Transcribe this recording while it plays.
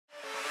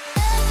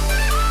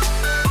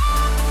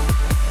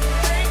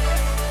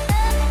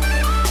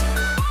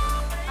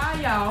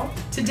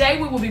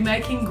Today we will be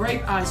making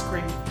grape ice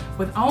cream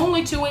with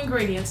only 2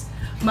 ingredients.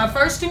 My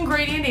first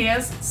ingredient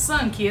is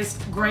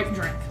sun-kissed grape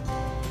drink.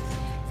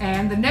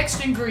 And the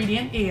next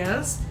ingredient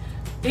is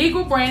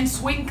Eagle brand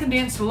sweetened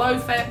condensed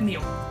low-fat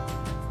milk.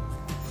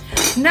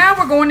 Now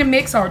we're going to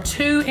mix our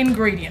 2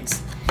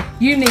 ingredients.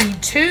 You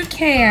need 2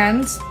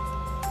 cans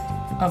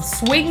of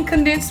sweetened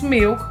condensed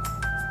milk,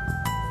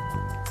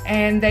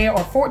 and they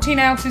are 14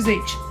 ounces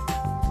each.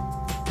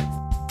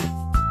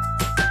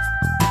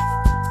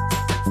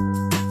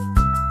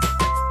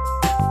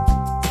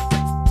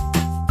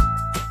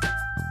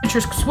 Put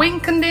your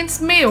sweetened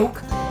condensed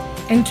milk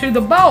into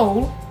the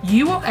bowl.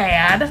 You will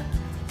add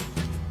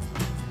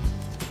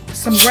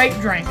some grape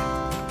drink.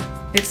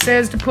 It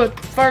says to put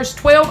first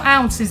 12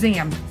 ounces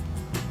in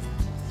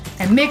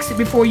and mix it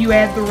before you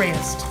add the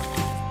rest.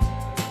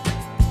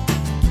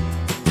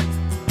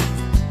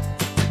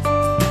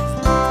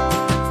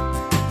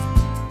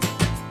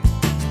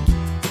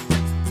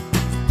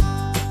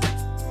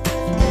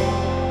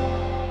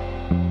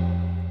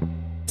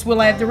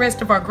 We'll add the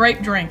rest of our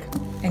grape drink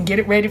and get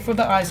it ready for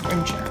the ice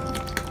cream churn.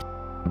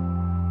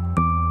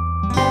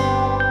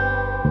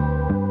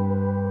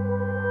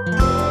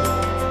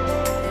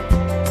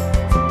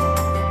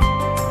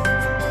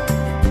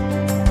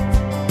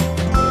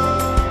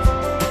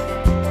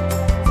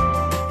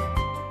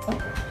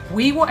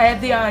 We will add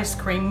the ice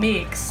cream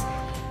mix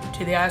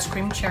to the ice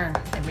cream churn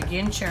and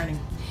begin churning.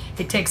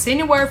 It takes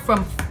anywhere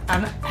from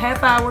a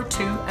half hour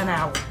to an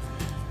hour.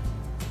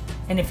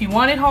 And if you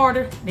want it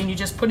harder, then you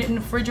just put it in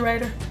the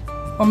refrigerator,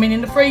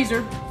 in the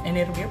freezer, and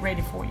it'll get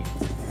ready for you.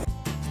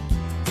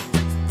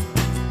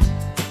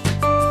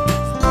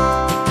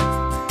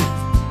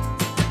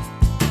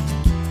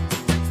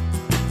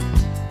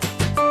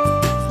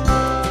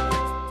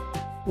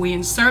 We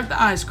insert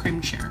the ice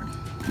cream churn.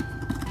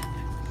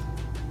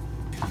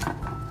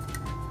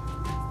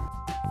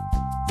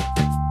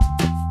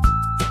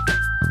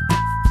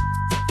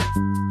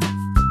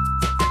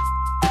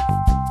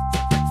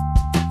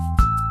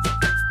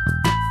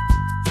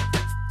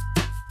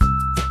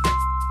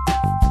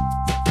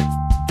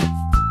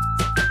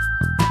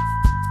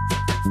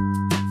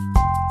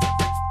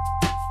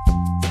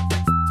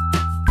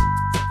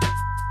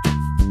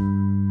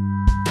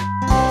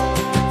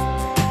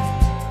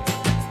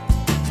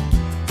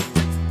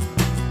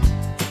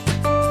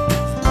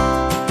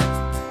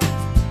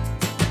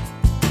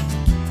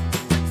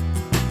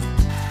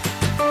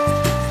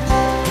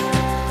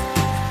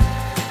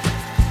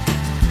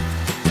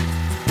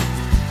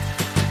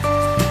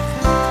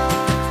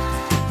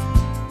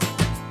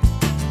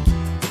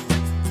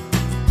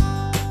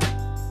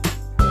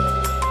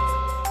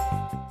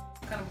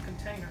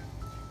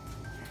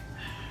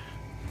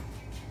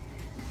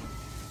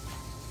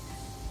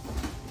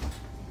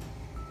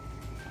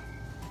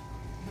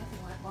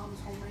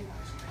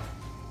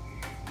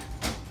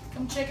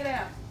 Come check it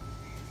out.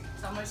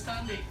 It's almost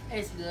done, Dick.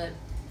 It's good.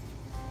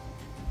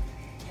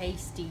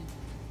 Tasty.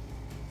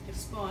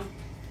 It's fun.